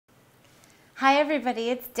Hi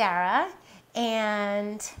everybody, it's Dara,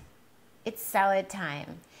 and it's salad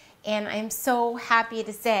time. And I'm so happy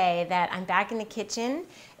to say that I'm back in the kitchen.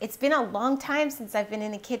 It's been a long time since I've been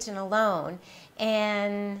in the kitchen alone.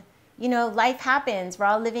 And you know, life happens.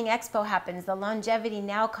 Raw Living Expo happens, the Longevity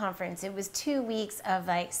Now conference. It was 2 weeks of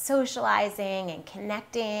like socializing and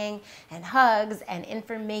connecting and hugs and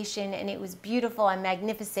information, and it was beautiful and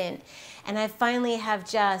magnificent. And I finally have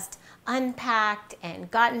just unpacked and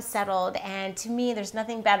gotten settled, and to me there's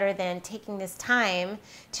nothing better than taking this time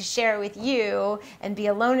to share it with you and be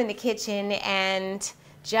alone in the kitchen and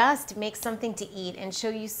just make something to eat and show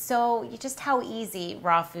you just how easy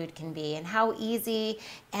raw food can be and how easy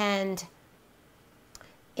and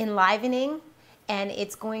enlivening. And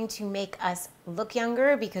it's going to make us look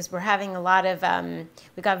younger because we're having a lot of,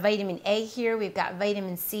 we've got vitamin A here, we've got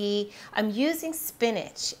vitamin C. I'm using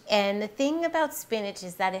spinach, and the thing about spinach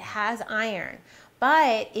is that it has iron.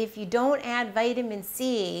 But if you don't add vitamin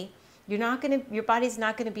C, your body's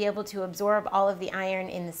not going to be able to absorb all of the iron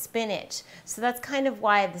in the spinach. So that's kind of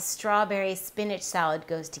why the strawberry spinach salad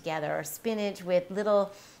goes together, or spinach with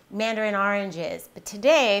little mandarin oranges. But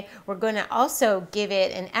today we're going to also give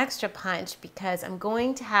it an extra punch because I'm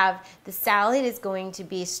going to have, the salad is going to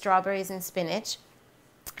be strawberries and spinach,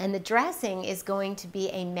 and the dressing is going to be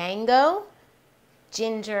a mango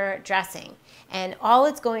ginger dressing. And all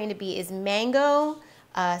it's going to be is mango,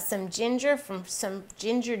 some ginger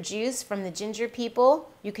juice from the ginger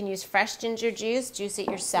people. You can use fresh ginger juice it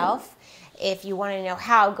yourself. If you want to know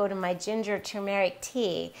how, go to my ginger turmeric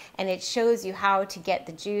tea, and it shows you how to get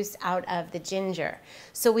the juice out of the ginger.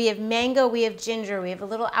 So we have mango, we have ginger, we have a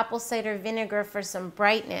little apple cider vinegar for some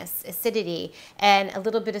brightness, acidity, and a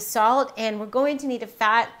little bit of salt, and we're going to need a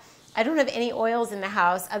fat. I don't have any oils in the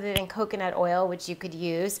house other than coconut oil, which you could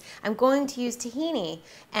use. I'm going to use tahini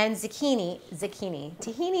and tahini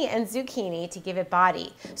and zucchini to give it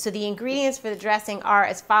body. So the ingredients for the dressing are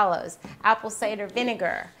as follows: apple cider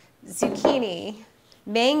vinegar, zucchini,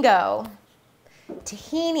 mango,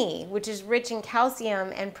 tahini, which is rich in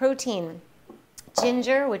calcium and protein,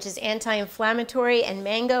 ginger, which is anti-inflammatory, and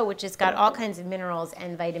mango, which has got all kinds of minerals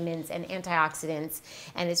and vitamins and antioxidants,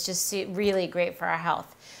 and it's just really great for our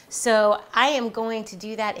health. So I am going to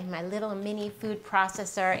do that in my little mini food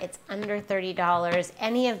processor. It's under $30.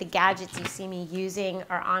 Any of the gadgets you see me using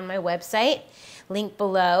are on my website, link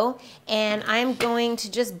below, and I'm going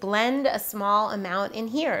to just blend a small amount in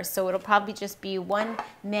here. So it'll probably just be one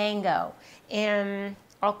mango, and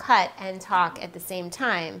I'll cut and talk at the same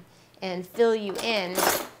time and fill you in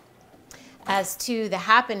as to the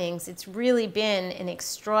happenings. It's really been an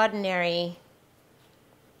extraordinary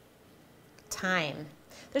time.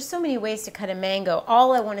 There's so many ways to cut a mango.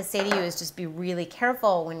 All I want to say to you is just be really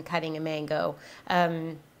careful when cutting a mango.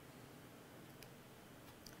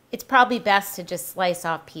 It's probably best to just slice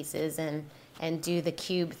off pieces and do the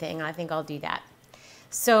cube thing. I think I'll do that.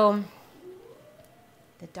 So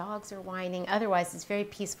the dogs are whining. Otherwise, it's very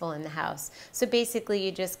peaceful in the house. So basically,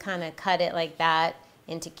 you just kind of cut it like that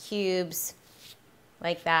into cubes,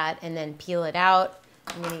 like that, and then peel it out.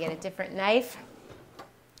 I'm going to get a different knife.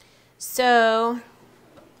 So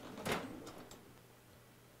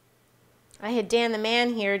I had Dan the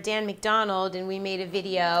Man here, Dan McDonald, and we made a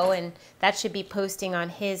video, and that should be posting on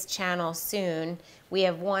his channel soon. We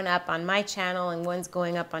have one up on my channel and one's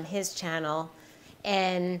going up on his channel.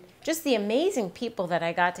 And just the amazing people that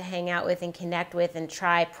I got to hang out with and connect with and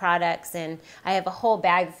try products. And I have a whole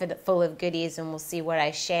bag full of goodies, and we'll see what I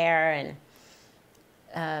share.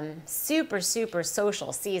 And super, super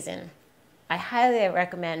social season. I highly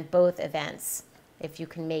recommend both events if you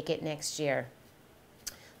can make it next year.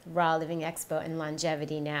 Raw Living Expo and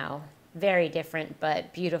Longevity Now. Very different,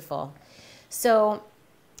 but beautiful. So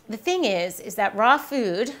the thing is that raw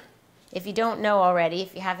food, if you don't know already,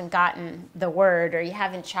 if you haven't gotten the word or you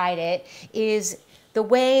haven't tried it, is the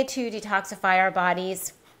way to detoxify our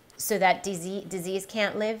bodies so that disease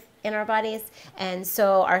can't live in our bodies. And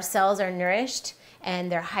so our cells are nourished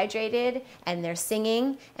and they're hydrated and they're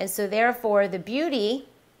singing. And so therefore the beauty,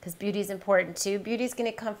 because beauty is important too, beauty is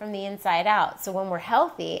going to come from the inside out. So when we're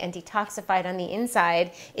healthy and detoxified on the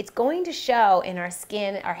inside, it's going to show in our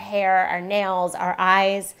skin, our hair, our nails, our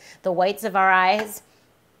eyes, the whites of our eyes.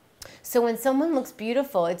 So when someone looks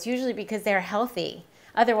beautiful, it's usually because they're healthy.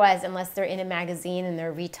 Otherwise, unless they're in a magazine and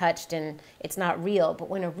they're retouched and it's not real. But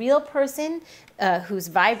when a real person who's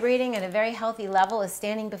vibrating at a very healthy level is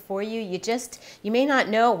standing before you, you may not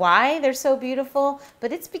know why they're so beautiful,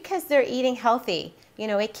 but it's because they're eating healthy. You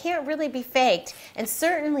know, it can't really be faked, and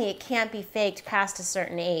certainly it can't be faked past a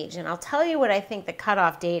certain age. And I'll tell you what I think the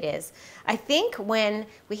cutoff date is. I think when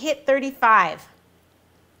we hit 35,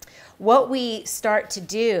 what we start to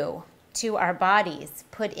do to our bodies,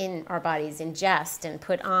 put in our bodies, ingest and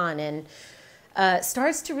put on, and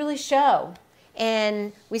starts to really show.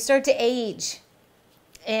 And we start to age.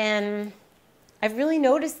 And I've really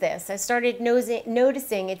noticed this. I started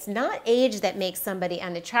noticing it's not age that makes somebody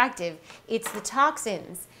unattractive. It's the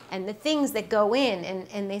toxins and the things that go in,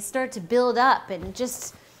 and they start to build up, and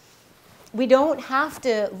just, we don't have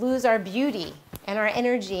to lose our beauty and our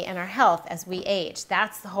energy and our health as we age.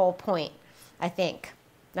 That's the whole point, I think.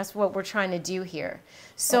 That's what we're trying to do here.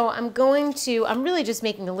 So I'm really just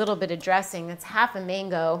making a little bit of dressing. That's half a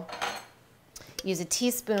mango. Use a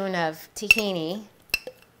teaspoon of tahini.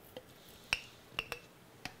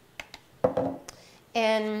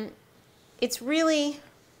 And it's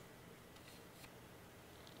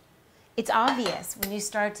obvious when you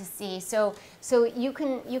start to see. So you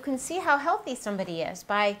can see how healthy somebody is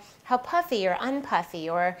by how puffy or unpuffy,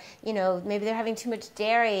 or maybe they're having too much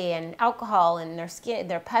dairy and alcohol in their skin,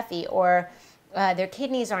 they're puffy, or their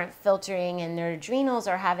kidneys aren't filtering and their adrenals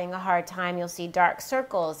are having a hard time. You'll see dark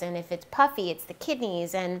circles, and if it's puffy, it's the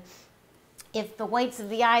kidneys, and if the whites of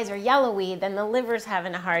the eyes are yellowy, then the liver's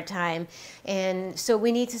having a hard time. And so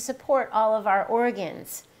we need to support all of our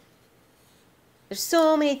organs. There's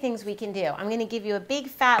so many things we can do. I'm going to give you a big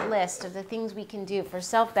fat list of the things we can do for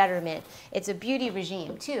self-betterment. It's a beauty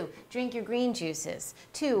regime. 2, drink your green juices.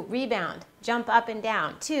 2, rebound, jump up and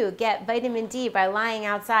down. 2, get vitamin D by lying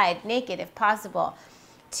outside naked if possible.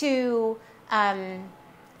 2,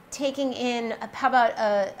 taking in, how about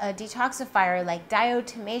a detoxifier like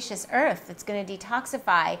diatomaceous earth that's going to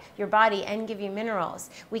detoxify your body and give you minerals.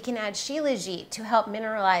 We can add shilajit to help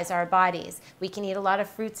mineralize our bodies. We can eat a lot of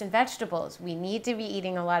fruits and vegetables. We need to be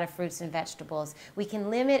eating a lot of fruits and vegetables. We can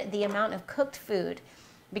limit the amount of cooked food,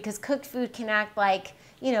 because cooked food can act like,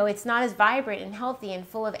 it's not as vibrant and healthy and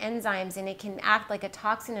full of enzymes, and it can act like a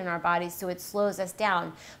toxin in our bodies, so it slows us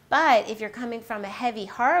down. But if you're coming from a heavy,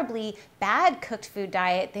 horribly bad cooked food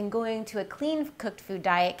diet, then going to a clean cooked food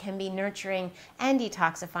diet can be nurturing and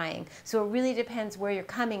detoxifying. So it really depends where you're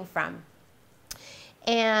coming from.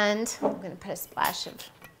 And I'm going to put a splash of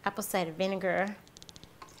apple cider vinegar.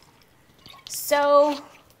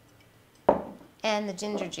 And the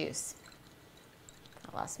ginger juice.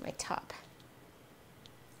 I lost my top.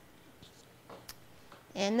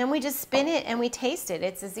 And then we just spin it and we taste it.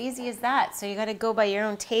 It's as easy as that. So you got to go by your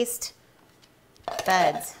own taste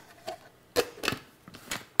buds.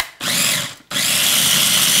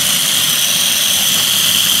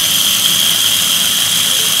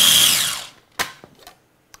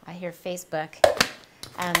 I hear Facebook.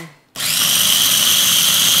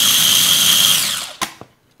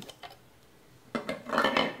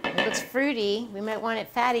 It looks fruity. We might want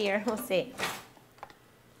it fattier. We'll see.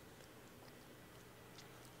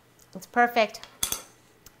 It's perfect.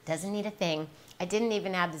 Doesn't need a thing. I didn't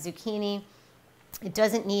even add the zucchini. It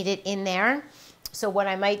doesn't need it in there. So what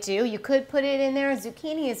I might do, you could put it in there.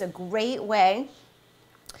 Zucchini is a great way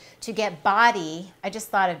to get body. I just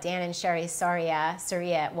thought of Dan and Sherry Soria.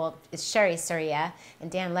 Well, it's Sherry Soria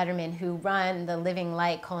and Dan Letterman, who run the Living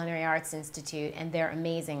Light Culinary Arts Institute, and they're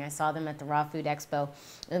amazing. I saw them at the Raw Food Expo,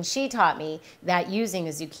 and she taught me that using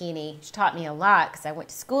a zucchini, she taught me a lot because I went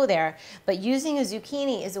to school there, but using a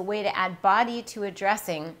zucchini is a way to add body to a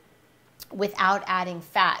dressing without adding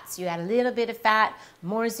fat. So you add a little bit of fat,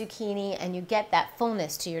 more zucchini, and you get that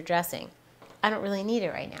fullness to your dressing. I don't really need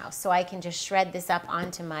it right now, so I can just shred this up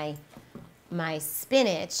onto my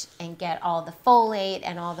spinach and get all the folate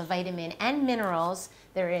and all the vitamin and minerals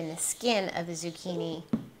that are in the skin of the zucchini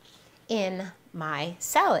in my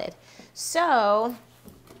salad. So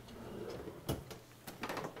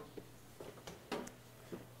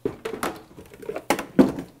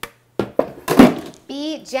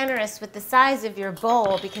be generous with the size of your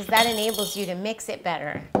bowl, because that enables you to mix it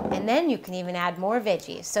better. And then you can even add more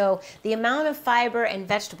veggies. So the amount of fiber and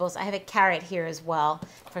vegetables, I have a carrot here as well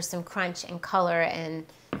for some crunch and color. And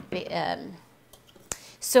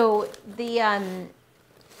so the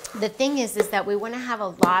thing is that we want to have a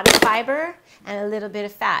lot of fiber and a little bit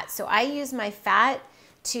of fat. So I use my fat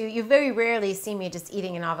to, you very rarely see me just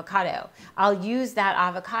eating an avocado. I'll use that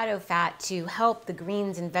avocado fat to help the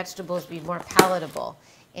greens and vegetables be more palatable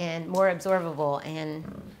and more absorbable. And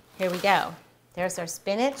here we go. There's our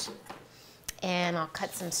spinach, and I'll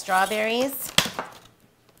cut some strawberries.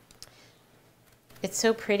 It's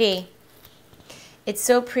so pretty. It's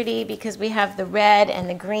so pretty because we have the red and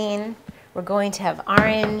the green. We're going to have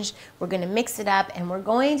orange. We're going to mix it up, and we're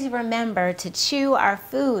going to remember to chew our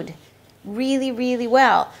food really, really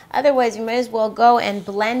well. Otherwise, you might as well go and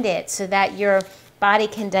blend it so that your body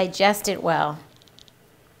can digest it well.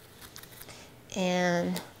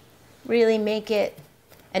 And really make it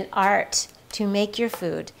an art to make your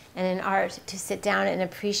food and an art to sit down and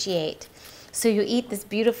appreciate. So you eat this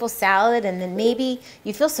beautiful salad, and then maybe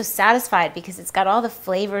you feel so satisfied because it's got all the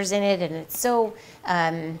flavors in it, and it's so,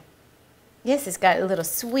 yes, it's got a little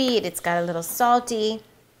sweet, it's got a little salty.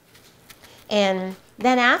 And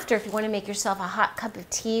then after, if you want to make yourself a hot cup of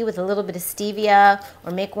tea with a little bit of stevia,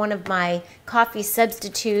 or make one of my coffee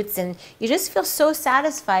substitutes, and you just feel so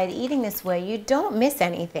satisfied eating this way, you don't miss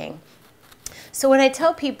anything. So what I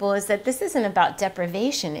tell people is that this isn't about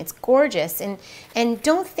deprivation. It's gorgeous. And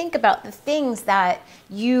don't think about the things that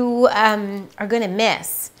you are going to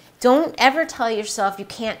miss. Don't ever tell yourself you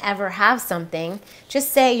can't ever have something.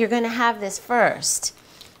 Just say you're going to have this first.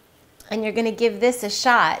 And you're going to give this a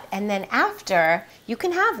shot. And then after, you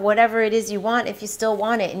can have whatever it is you want if you still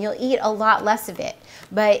want it. And you'll eat a lot less of it.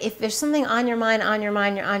 But if there's something on your mind,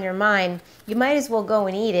 you might as well go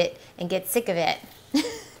and eat it and get sick of it.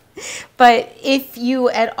 But if you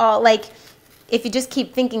at all, like, if you just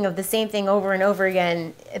keep thinking of the same thing over and over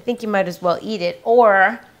again, I think you might as well eat it.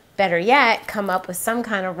 Or, better yet, come up with some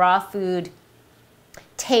kind of raw food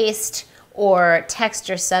taste or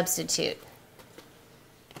texture substitute.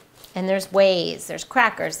 And there's ways, there's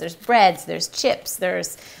crackers, there's breads, there's chips,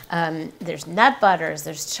 there's nut butters,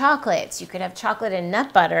 there's chocolates. You could have chocolate and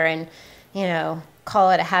nut butter and, you know,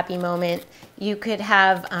 call it a happy moment. You could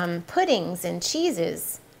have puddings and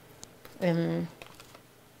cheeses.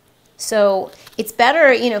 So it's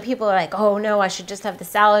better, you know, people are like, oh no, I should just have the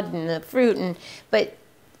salad and the fruit. But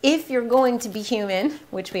if you're going to be human,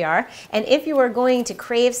 which we are, and if you are going to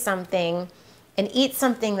crave something and eat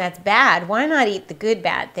something that's bad, why not eat the good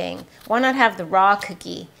bad thing? Why not have the raw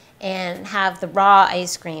cookie and have the raw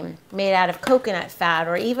ice cream made out of coconut fat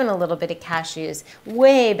or even a little bit of cashews?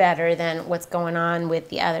 Way better than what's going on with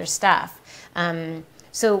the other stuff.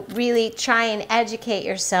 So really try and educate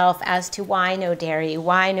yourself as to why no dairy,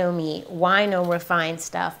 why no meat, why no refined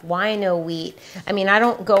stuff, why no wheat. I mean, I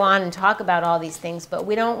don't go on and talk about all these things, but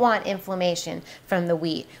we don't want inflammation from the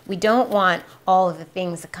wheat. We don't want all of the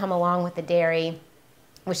things that come along with the dairy,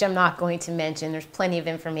 which I'm not going to mention. There's plenty of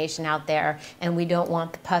information out there, and we don't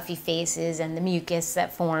want the puffy faces and the mucus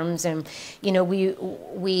that forms. And you know,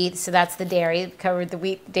 so that's the dairy. We've covered the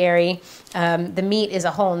wheat, dairy. The meat is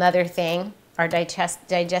a whole nother thing. Our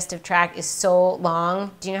digestive tract is so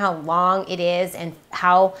long. Do you know how long it is, and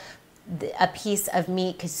how a piece of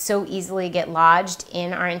meat could so easily get lodged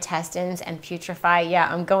in our intestines and putrefy?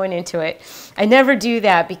 Yeah, I'm going into it. I never do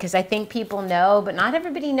that because I think people know, but not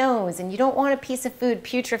everybody knows. And you don't want a piece of food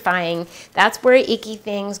putrefying. That's where icky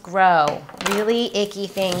things grow, really icky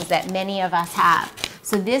things that many of us have.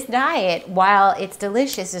 So this diet, while it's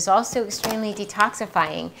delicious, is also extremely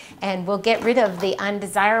detoxifying and will get rid of the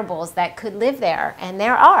undesirables that could live there, and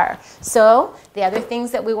there are. So the other things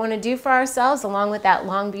that we want to do for ourselves, along with that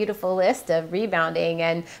long, beautiful list of rebounding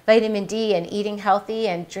and vitamin D and eating healthy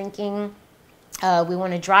and drinking, we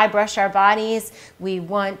want to dry brush our bodies. We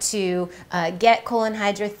want to get colon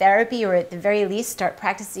hydrotherapy, or at the very least start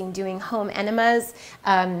practicing doing home enemas.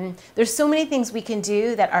 There's so many things we can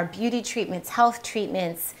do that are beauty treatments, health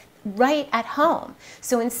treatments, right at home.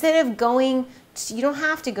 So instead of going, you don't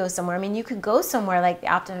have to go somewhere. I mean, you could go somewhere like the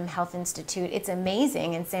Optimum Health Institute. It's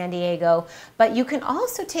amazing in San Diego. But you can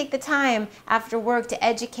also take the time after work to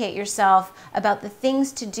educate yourself about the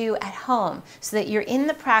things to do at home so that you're in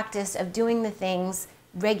the practice of doing the things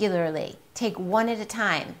regularly. Take one at a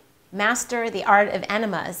time. Master the art of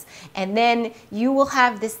enemas, and then you will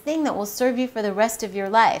have this thing that will serve you for the rest of your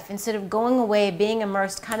life instead of going away, being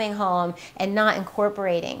immersed, coming home, and not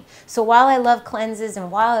incorporating. So while I love cleanses and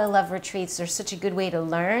while I love retreats, they're such a good way to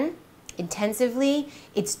learn intensively,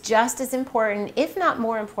 it's just as important, if not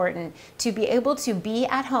more important, to be able to be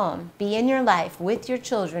at home, be in your life, with your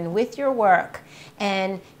children, with your work,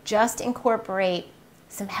 and just incorporate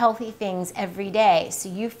some healthy things every day so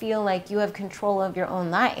you feel like you have control of your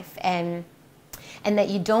own life, and that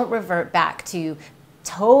you don't revert back to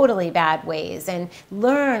totally bad ways, and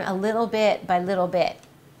learn a little bit by little bit.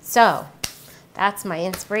 So that's my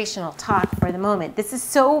inspirational talk for the moment. This is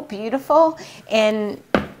so beautiful, and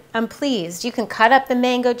I'm pleased. You can cut up the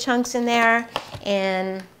mango chunks in there,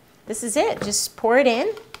 and this is it. Just pour it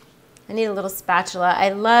in. I need a little spatula. I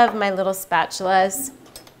love my little spatulas.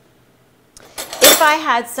 If I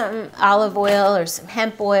had some olive oil or some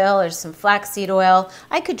hemp oil or some flaxseed oil,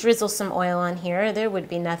 I could drizzle some oil on here. There would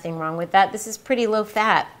be nothing wrong with that. This is pretty low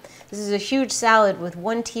fat. This is a huge salad with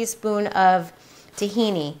 1 teaspoon of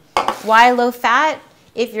tahini. Why low fat?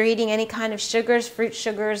 If you're eating any kind of sugars, fruit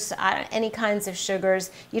sugars, any kinds of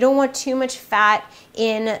sugars, you don't want too much fat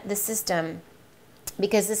in the system,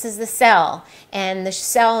 because this is the cell, and the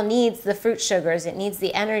cell needs the fruit sugars. It needs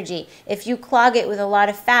the energy. If you clog it with a lot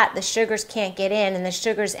of fat, the sugars can't get in, and the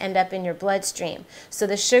sugars end up in your bloodstream. So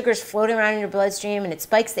the sugars float around in your bloodstream, and it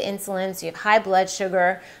spikes the insulin, so you have high blood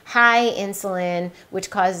sugar, high insulin, which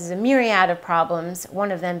causes a myriad of problems,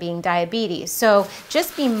 one of them being diabetes. So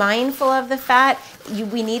just be mindful of the fat.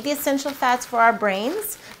 We need the essential fats for our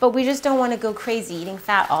brains, but we just don't want to go crazy eating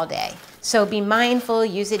fat all day. So be mindful,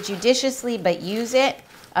 use it judiciously, but use it.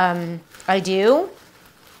 I do.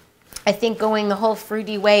 I think going the whole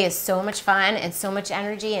fruity way is so much fun and so much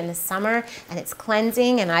energy in the summer, and it's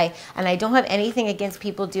cleansing, and I don't have anything against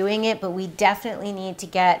people doing it, but we definitely need to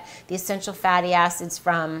get the essential fatty acids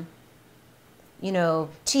from, you know,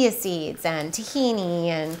 chia seeds and tahini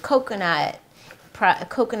and coconut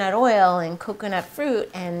oil and coconut fruit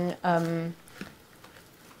and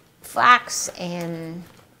flax and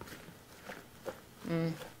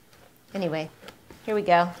anyway, here we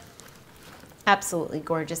go. Absolutely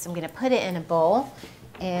gorgeous. I'm going to put it in a bowl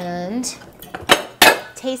and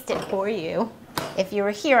taste it for you. If you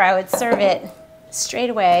were here, I would serve it straight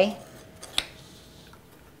away,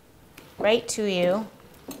 right to you,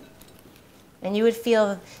 and you would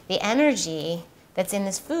feel the energy that's in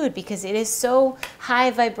this food because it is so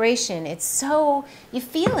high vibration. It's so, you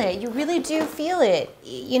feel it. You really do feel it,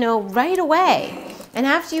 you know, right away. And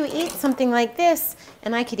after you eat something like this,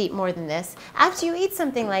 and I could eat more than this, after you eat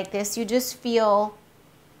something like this, you just feel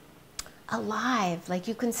alive. Like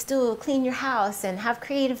you can still clean your house and have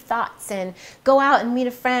creative thoughts and go out and meet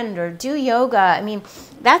a friend or do yoga. I mean,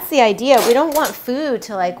 that's the idea. We don't want food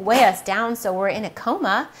to like weigh us down so we're in a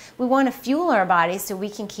coma. We want to fuel our bodies so we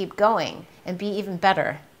can keep going and be even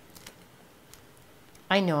better.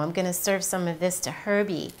 I know, I'm going to serve some of this to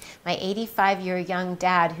Herbie, my 85-year young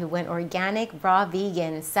dad who went organic, raw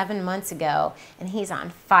vegan 7 months ago, and he's on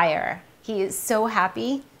fire. He is so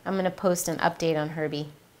happy. I'm going to post an update on Herbie.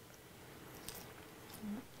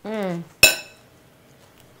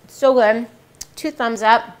 So good. 2 thumbs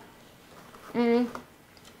up. A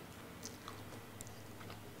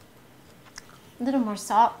little more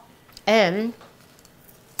salt. And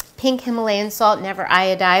pink Himalayan salt, never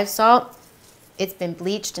iodized salt. It's been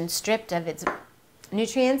bleached and stripped of its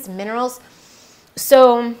nutrients, minerals.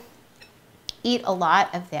 So eat a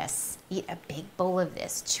lot of this. Eat a big bowl of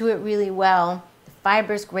this. Chew it really well. The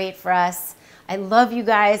fiber's great for us. I love you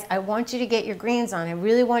guys. I want you to get your greens on. I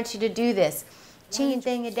really want you to do this. Change one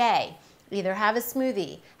thing a day. Either have a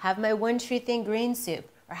smoothie, have my one tree thing green soup,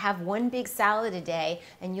 or have one big salad a day,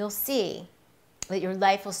 and you'll see that your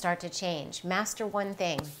life will start to change. Master one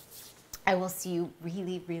thing. I will see you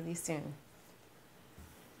really, really soon.